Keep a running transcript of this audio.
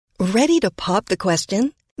Ready to pop the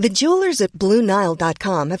question? The jewelers at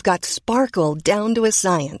BlueNile.com have got sparkle down to a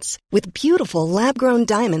science with beautiful lab-grown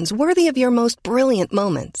diamonds worthy of your most brilliant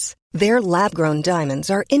moments. Their lab-grown diamonds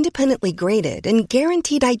are independently graded and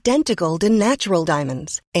guaranteed identical to natural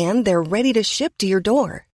diamonds, and they're ready to ship to your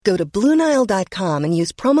door. Go to BlueNile.com and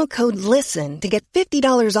use promo code LISTEN to get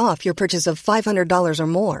 $50 off your purchase of $500 or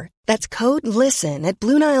more. That's code LISTEN at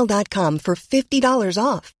BlueNile.com for $50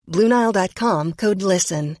 off. BlueNile.com, code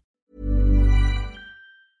LISTEN.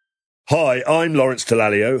 Hi, I'm Lawrence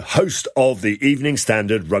Dallaglio, host of the Evening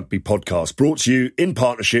Standard Rugby Podcast, brought to you in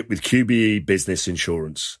partnership with QBE Business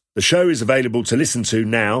Insurance. The show is available to listen to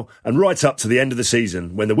now and right up to the end of the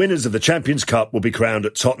season, when the winners of the Champions Cup will be crowned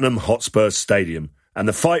at Tottenham Hotspur Stadium, and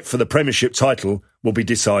the fight for the Premiership title will be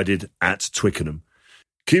decided at Twickenham.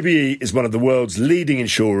 QBE is one of the world's leading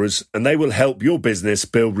insurers, and they will help your business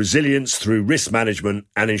build resilience through risk management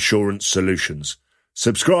and insurance solutions.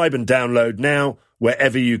 Subscribe and download now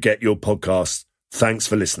wherever you get your podcasts. Thanks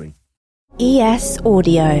for listening. ES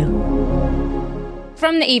Audio.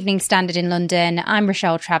 From the Evening Standard in London, I'm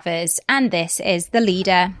Rochelle Travers, and this is The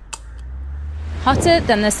Leader. Hotter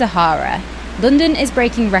than the Sahara. London is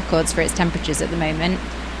breaking records for its temperatures at the moment,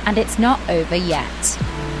 and it's not over yet.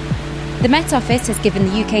 The Met Office has given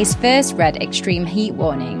the UK's first red extreme heat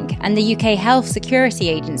warning, and the UK Health Security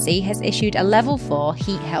Agency has issued a level 4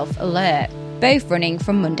 heat health alert, both running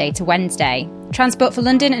from Monday to Wednesday. Transport for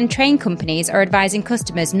London and train companies are advising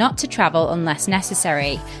customers not to travel unless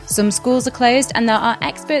necessary. Some schools are closed, and there are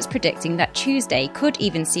experts predicting that Tuesday could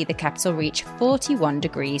even see the capital reach 41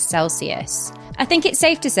 degrees Celsius. I think it's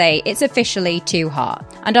safe to say it's officially too hot,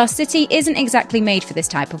 and our city isn't exactly made for this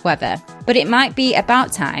type of weather. But it might be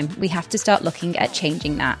about time we have to start looking at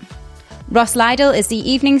changing that. Ross Lydall is the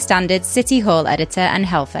Evening Standard City Hall editor and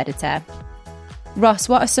health editor. Ross,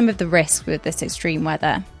 what are some of the risks with this extreme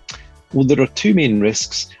weather? Well, there are two main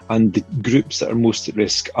risks, and the groups that are most at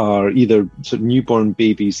risk are either sort of newborn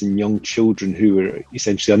babies and young children who are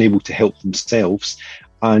essentially unable to help themselves,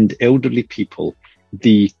 and elderly people.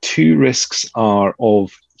 The two risks are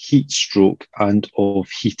of heat stroke and of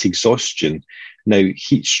heat exhaustion. Now,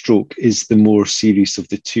 heat stroke is the more serious of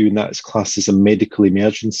the two, and that's classed as a medical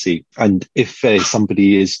emergency. And if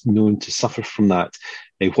somebody is known to suffer from that,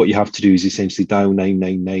 what you have to do is essentially dial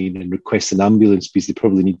 999 and request an ambulance, because they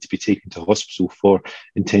probably need to be taken to hospital for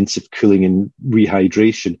intensive cooling and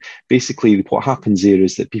rehydration. Basically, what happens there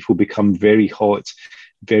is that people become very hot,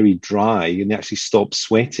 very dry, and they actually stop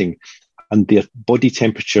sweating, and their body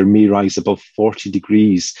temperature may rise above 40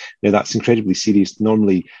 degrees. Now, that's incredibly serious.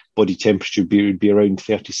 Normally, body temperature would be around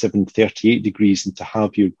 37, 38 degrees, and to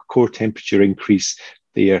have your core temperature increase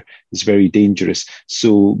there is very dangerous.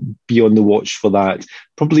 So be on the watch for that.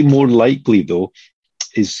 Probably more likely, though,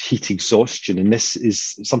 is heat exhaustion. And this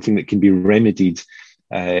is something that can be remedied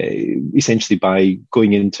essentially by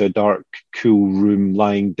going into a dark, cool room,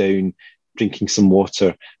 lying down, drinking some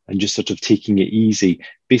water, and just sort of taking it easy.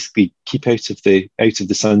 Basically, keep out of the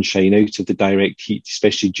sunshine, out of the direct heat,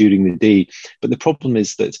 especially during the day. But the problem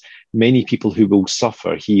is that many people who will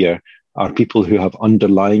suffer here are people who have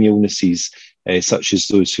underlying illnesses, such as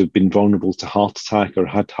those who have been vulnerable to heart attack or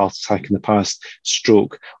had heart attack in the past,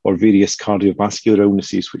 stroke, or various cardiovascular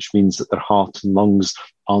illnesses, which means that their heart and lungs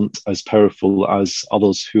aren't as powerful as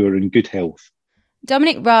others who are in good health.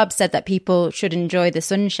 Dominic Raab said that people should enjoy the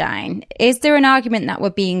sunshine. Is there an argument that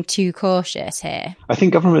we're being too cautious here? I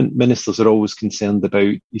think government ministers are always concerned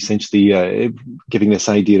about essentially giving this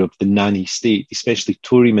idea of the nanny state, especially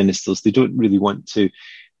Tory ministers. They don't really want to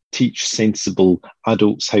teach sensible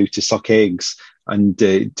adults how to suck eggs and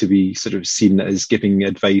to be sort of seen as giving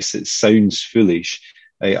advice that sounds foolish.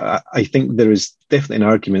 I think there is definitely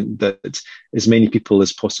an argument that as many people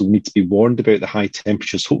as possible need to be warned about the high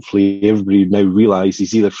temperatures. Hopefully everybody now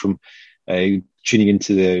realises, either from tuning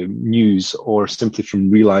into the news or simply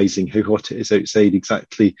from realising how hot it is outside,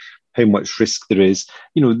 exactly how much risk there is.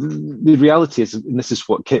 You know, the reality is, and this is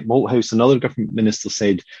what Kit Malthouse, another government minister,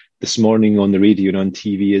 said this morning on the radio and on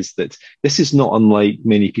TV, is that this is not unlike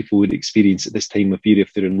many people would experience at this time of year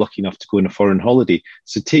if they're unlucky enough to go on a foreign holiday.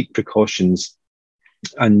 So take precautions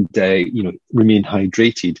and remain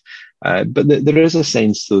hydrated. But there is a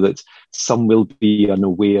sense, though, that some will be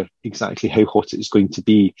unaware exactly how hot it is going to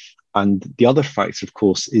be. And the other factor, of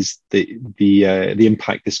course, is the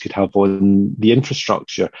impact this could have on the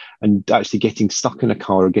infrastructure, and actually getting stuck in a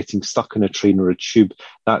car or getting stuck in a train or a tube.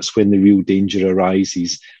 That's when the real danger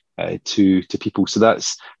arises to people. So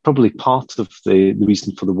that's probably part of the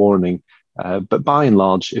reason for the warning. But by and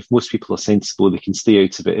large, if most people are sensible, they can stay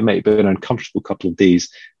out of it. It might be an uncomfortable couple of days,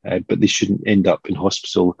 but they shouldn't end up in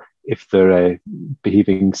hospital if they're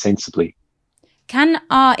behaving sensibly. Can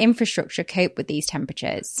our infrastructure cope with these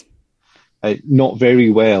temperatures? Not very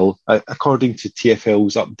well. According to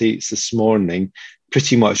TfL's updates this morning,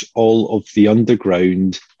 pretty much all of the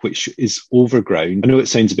underground, which is overground, I know it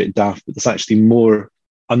sounds a bit daft, but there's actually more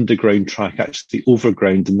underground track actually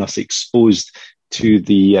overground and thus exposed to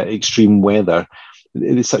the extreme weather,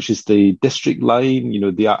 such as the District line,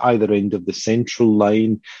 the either end of the Central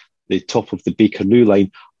line, the top of the Bakerloo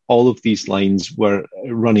line. All of these lines were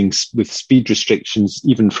running with speed restrictions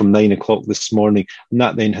even from 9 o'clock this morning, and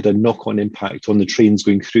that then had a knock-on impact on the trains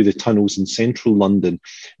going through the tunnels in central London.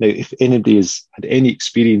 Now, if anybody has had any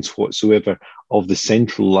experience whatsoever of the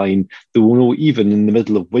Central line, they will know even in the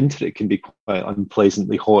middle of winter it can be quite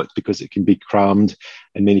unpleasantly hot because it can be crammed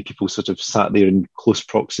and many people sort of sat there in close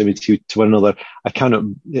proximity to one another. I cannot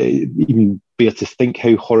even bear to think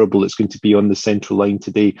how horrible it's going to be on the Central line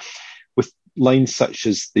today. With lines such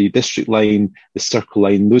as the District line, the Circle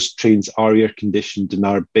line, those trains are air conditioned and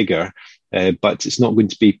are bigger, but it's not going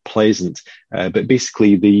to be pleasant. But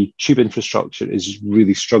basically, the tube infrastructure is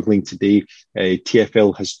really struggling today.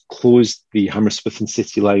 TfL has closed the Hammersmith and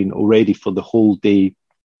City line already for the whole day.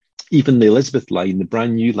 Even the Elizabeth line, the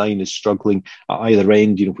brand new line, is struggling at either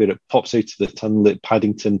end, where it pops out of the tunnel at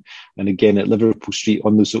Paddington and again at Liverpool Street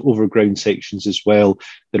on those overground sections as well.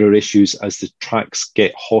 There are issues as the tracks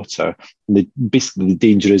get hotter. And basically the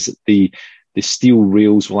danger is that the steel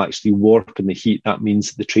rails will actually warp in the heat. That means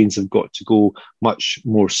that the trains have got to go much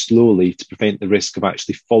more slowly to prevent the risk of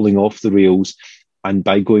actually falling off the rails. And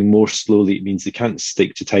by going more slowly, it means they can't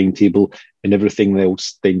stick to timetable and everything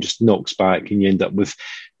else then just knocks back and you end up with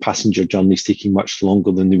passenger journeys taking much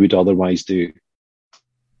longer than they would otherwise do.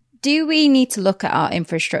 Do we need to look at our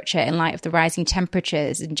infrastructure in light of the rising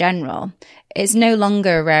temperatures in general? It's no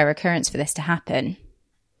longer a rare occurrence for this to happen.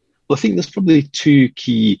 Well, I think there's probably two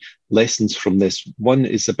key lessons from this. One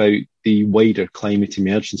is about the wider climate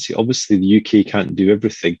emergency. Obviously, the UK can't do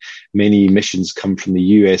everything. Many emissions come from the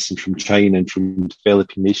US and from China and from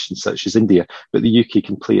developing nations such as India, but the UK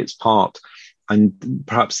can play its part. And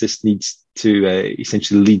perhaps this needs to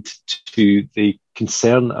essentially lead to the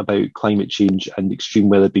concern about climate change and extreme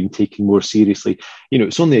weather being taken more seriously.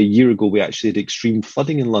 It's only a year ago we actually had extreme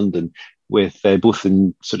flooding in London, with both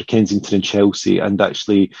in sort of Kensington and Chelsea and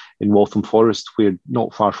actually in Waltham Forest, where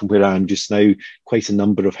not far from where I am just now, quite a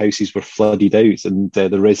number of houses were flooded out and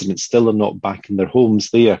the residents still are not back in their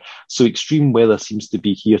homes there. So extreme weather seems to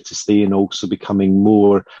be here to stay and also becoming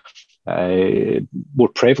more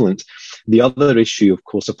prevalent. The other issue, of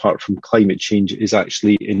course, apart from climate change, is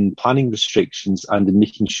actually in planning restrictions and in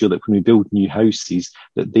making sure that when we build new houses,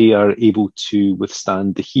 that they are able to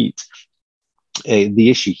withstand the heat. The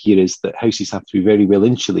issue here is that houses have to be very well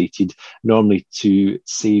insulated, normally to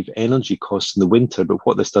save energy costs in the winter. But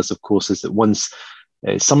what this does, of course, is that once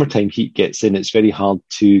summertime heat gets in, it's very hard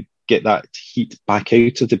to get that heat back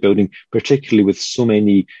out of the building, particularly with so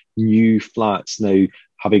many new flats now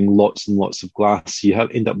having lots and lots of glass. You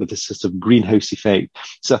end up with this sort of greenhouse effect.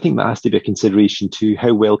 So I think that has to be a consideration too.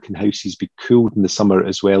 How well can houses be cooled in the summer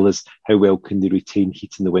as well as how well can they retain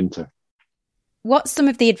heat in the winter? What's some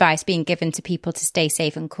of the advice being given to people to stay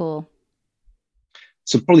safe and cool?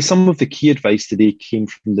 So probably some of the key advice today came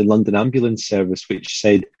from the London Ambulance Service, which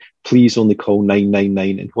said, please only call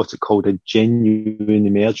 999 in what it called a genuine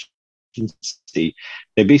emergency.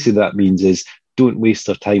 Now, basically that means is don't waste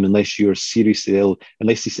their time unless you're seriously ill.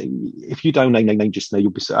 Unless they say, if you dial 999 just now, you'll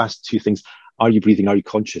be asked two things. Are you breathing? Are you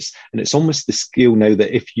conscious? And it's almost the scale now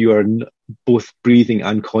that if you are both breathing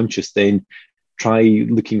and conscious, then try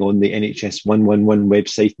looking on the NHS 111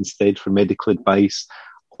 website instead for medical advice,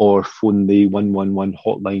 or phone the 111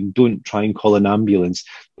 hotline. Don't try and call an ambulance.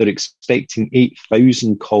 They're expecting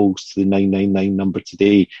 8,000 calls to the 999 number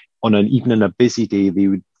today. Even on a busy day, they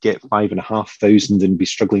would get 5,500 and be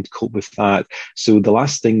struggling to cope with that. So the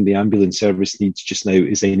last thing the ambulance service needs just now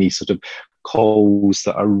is any sort of calls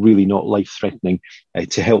that are really not life-threatening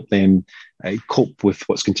to help them cope with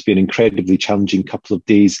what's going to be an incredibly challenging couple of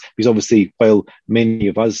days. Because obviously, while many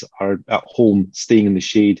of us are at home staying in the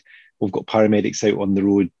shade, we've got paramedics out on the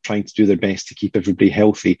road trying to do their best to keep everybody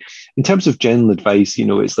healthy. In terms of general advice,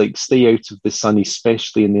 it's like stay out of the sun,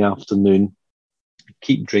 especially in the afternoon.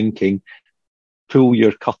 Keep drinking. Pull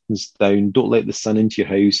your curtains down. Don't let the sun into your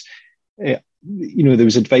house. There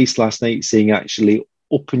was advice last night saying actually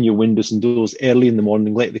open your windows and doors early in the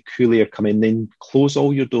morning, let the cool air come in, then close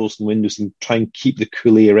all your doors and windows and try and keep the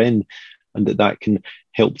cool air in, and that can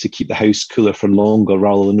help to keep the house cooler for longer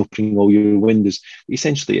rather than opening all your windows.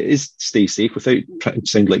 Essentially, it is stay safe without trying to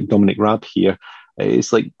sound like Dominic Raab here.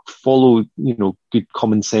 It's like follow, good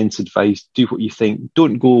common sense advice. Do what you think.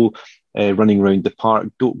 Don't go running around the park.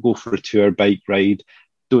 Don't go for a 2-hour bike ride.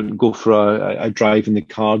 Don't go for a drive in the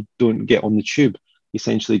car. Don't get on the tube.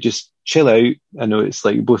 Essentially, just chill out. I know it's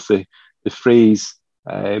like both the phrase,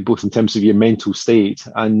 both in terms of your mental state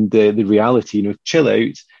and the reality. Chill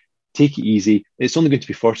out, take it easy. It's only going to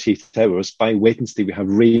be 48 hours. By Wednesday, we have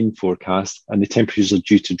rain forecast, and the temperatures are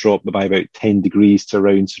due to drop by about 10 degrees to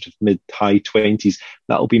around sort of mid-high 20s.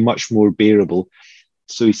 That'll be much more bearable.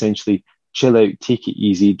 So essentially, chill out, take it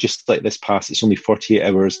easy, just let this pass. It's only 48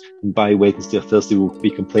 hours, and by Wednesday or Thursday, we'll be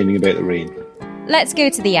complaining about the rain. Let's go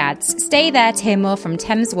to the ads. Stay there to hear more from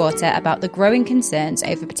Thames Water about the growing concerns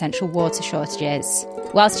over potential water shortages.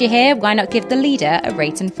 Whilst you're here, why not give The Leader a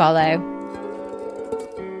rate and follow?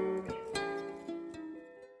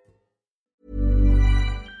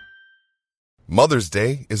 Mother's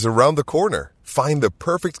Day is around the corner. Find the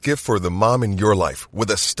perfect gift for the mom in your life with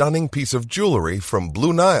a stunning piece of jewelry from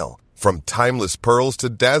Blue Nile. From timeless pearls to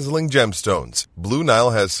dazzling gemstones, Blue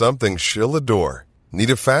Nile has something she'll adore. Need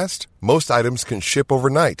it fast? Most items can ship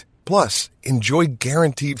overnight. Plus, enjoy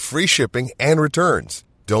guaranteed free shipping and returns.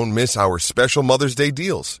 Don't miss our special Mother's Day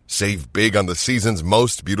deals. Save big on the season's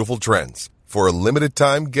most beautiful trends. For a limited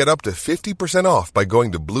time, get up to 50% off by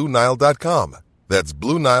going to BlueNile.com. That's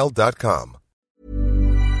BlueNile.com.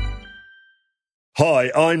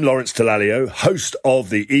 Hi, I'm Lawrence Dallaglio, host of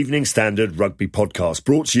the Evening Standard Rugby Podcast,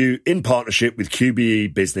 brought to you in partnership with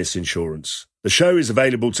QBE Business Insurance. The show is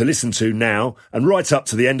available to listen to now and right up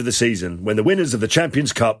to the end of the season, when the winners of the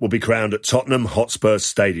Champions Cup will be crowned at Tottenham Hotspur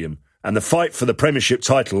Stadium, and the fight for the Premiership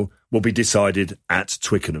title will be decided at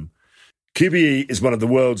Twickenham. QBE is one of the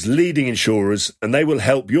world's leading insurers, and they will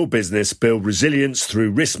help your business build resilience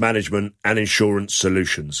through risk management and insurance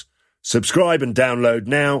solutions. Subscribe and download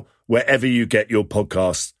now wherever you get your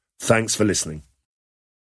podcasts. Thanks for listening.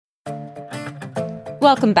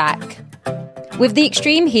 Welcome back. With the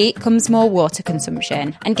extreme heat comes more water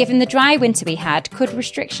consumption, and given the dry winter we had, could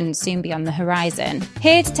restrictions soon be on the horizon?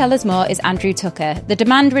 Here to tell us more is Andrew Tucker, the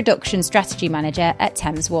Demand Reduction Strategy Manager at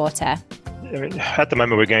Thames Water. At the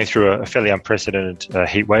moment, we're going through a fairly unprecedented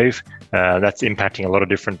heat wave that's impacting a lot of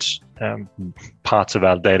different parts of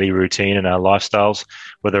our daily routine and our lifestyles,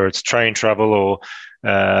 whether it's train travel or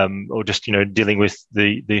just, dealing with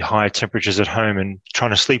the higher temperatures at home and trying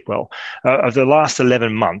to sleep well. Of the last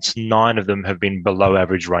 11 months, 9 of them have been below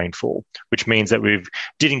average rainfall, which means that we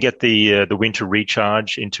didn't get the winter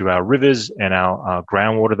recharge into our rivers and our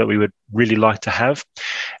groundwater that we would really like to have.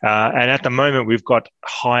 And at the moment, we've got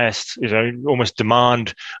highest,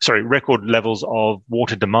 record levels of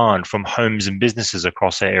water demand from homes and businesses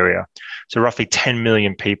across our area. So roughly 10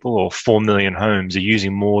 million people or 4 million homes are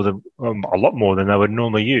using a lot more than they would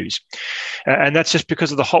normally use. And that's just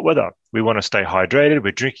because of the hot weather. We want to stay hydrated.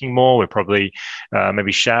 We're drinking more. We're probably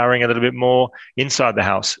maybe showering a little bit more inside the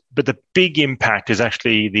house. But the big impact is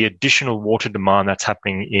actually the additional water demand that's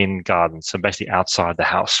happening in gardens, so basically outside the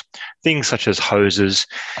house. Things such as hoses,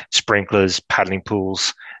 sprinklers, paddling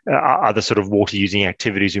pools, other sort of water-using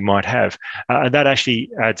activities we might have. And that actually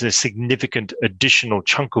adds a significant additional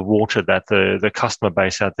chunk of water that the customer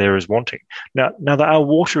base out there is wanting. Now our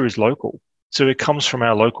water is local. So it comes from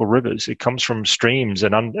our local rivers. It comes from streams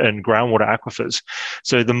and groundwater aquifers.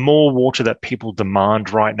 So the more water that people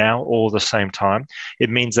demand right now all at the same time, it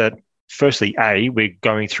means that, firstly, A, we're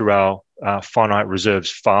going through our finite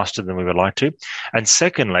reserves faster than we would like to. And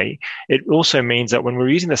secondly, it also means that when we're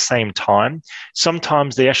using the same time,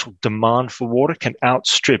 sometimes the actual demand for water can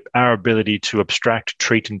outstrip our ability to abstract,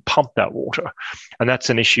 treat, and pump that water. And that's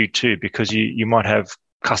an issue too, because you might have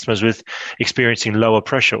customers with experiencing lower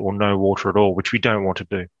pressure or no water at all, which we don't want to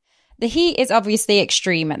do. The heat is obviously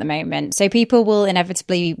extreme at the moment, so people will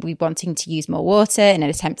inevitably be wanting to use more water in an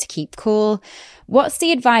attempt to keep cool. What's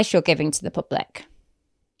the advice you're giving to the public?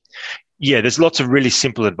 Yeah, there's lots of really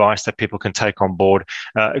simple advice that people can take on board.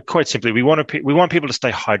 Quite simply, we want people to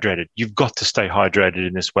stay hydrated. You've got to stay hydrated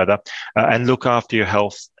in this weather and look after your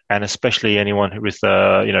health, and especially anyone with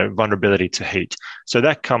vulnerability to heat. So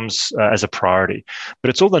that comes as a priority. But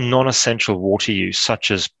it's all the non-essential water use,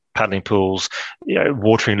 such as paddling pools,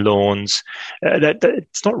 watering lawns, that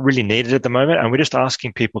it's not really needed at the moment. And we're just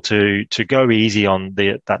asking people to go easy on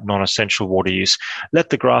that non-essential water use. Let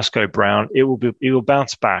the grass go brown. It will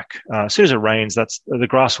bounce back. As soon as it rains, the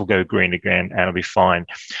grass will go green again and it'll be fine.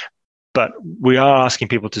 But we are asking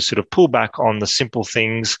people to sort of pull back on the simple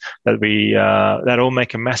things that all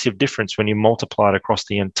make a massive difference when you multiply it across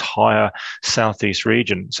the entire southeast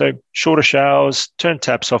region. So shorter showers, turn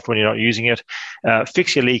taps off when you're not using it,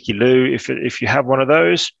 fix your leaky loo if you have one of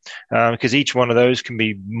those, because each one of those can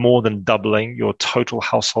be more than doubling your total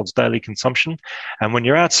household's daily consumption. And when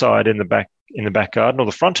you're outside in the back garden or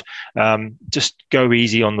the front, just go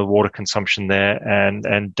easy on the water consumption there,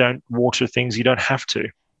 and don't water things you don't have to.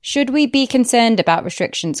 Should we be concerned about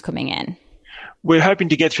restrictions coming in? We're hoping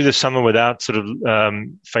to get through the summer without sort of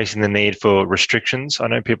facing the need for restrictions. I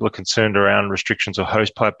know people are concerned around restrictions or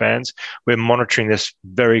hosepipe bans. We're monitoring this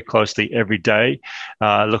very closely every day,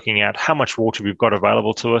 looking at how much water we've got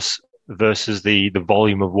available to us versus the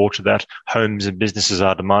volume of water that homes and businesses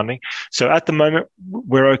are demanding. So at the moment,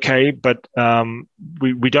 we're okay, but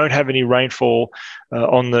we don't have any rainfall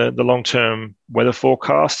on the long-term weather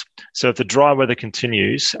forecast. So if the dry weather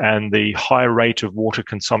continues and the high rate of water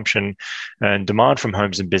consumption and demand from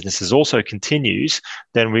homes and businesses also continues,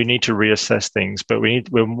 then we need to reassess things. But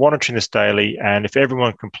we're monitoring this daily, and if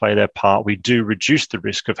everyone can play their part, we do reduce the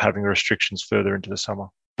risk of having restrictions further into the summer.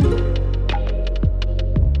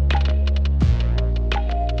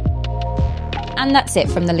 And that's it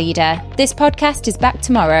from The Leader. This podcast is back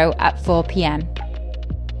tomorrow at 4 p.m.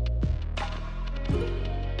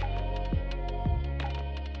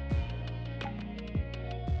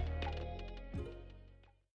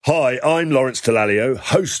 Hi, I'm Lawrence Dallaglio,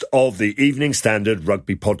 host of the Evening Standard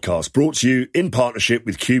Rugby Podcast, brought to you in partnership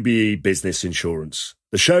with QBE Business Insurance.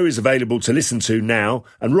 The show is available to listen to now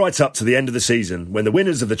and right up to the end of the season, when the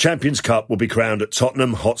winners of the Champions Cup will be crowned at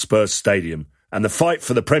Tottenham Hotspur Stadium, and the fight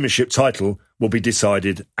for the Premiership title will be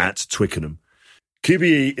decided at Twickenham.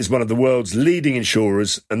 QBE is one of the world's leading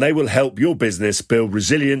insurers, and they will help your business build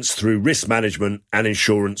resilience through risk management and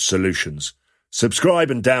insurance solutions. Subscribe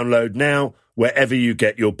and download now wherever you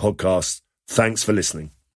get your podcasts. Thanks for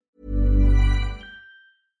listening.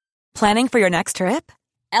 Planning for your next trip?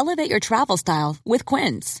 Elevate your travel style with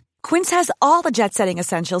Quince. Quince has all the jet-setting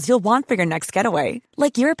essentials you'll want for your next getaway,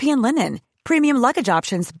 like European linen, premium luggage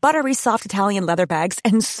options, buttery soft Italian leather bags,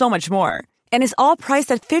 and so much more. And is all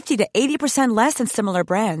priced at 50 to 80% less than similar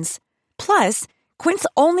brands. Plus, Quince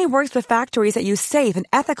only works with factories that use safe and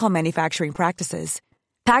ethical manufacturing practices.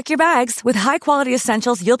 Pack your bags with high-quality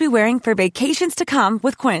essentials you'll be wearing for vacations to come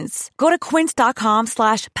with Quince. Go to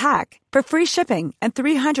quince.com/pack for free shipping and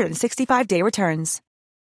 365-day returns.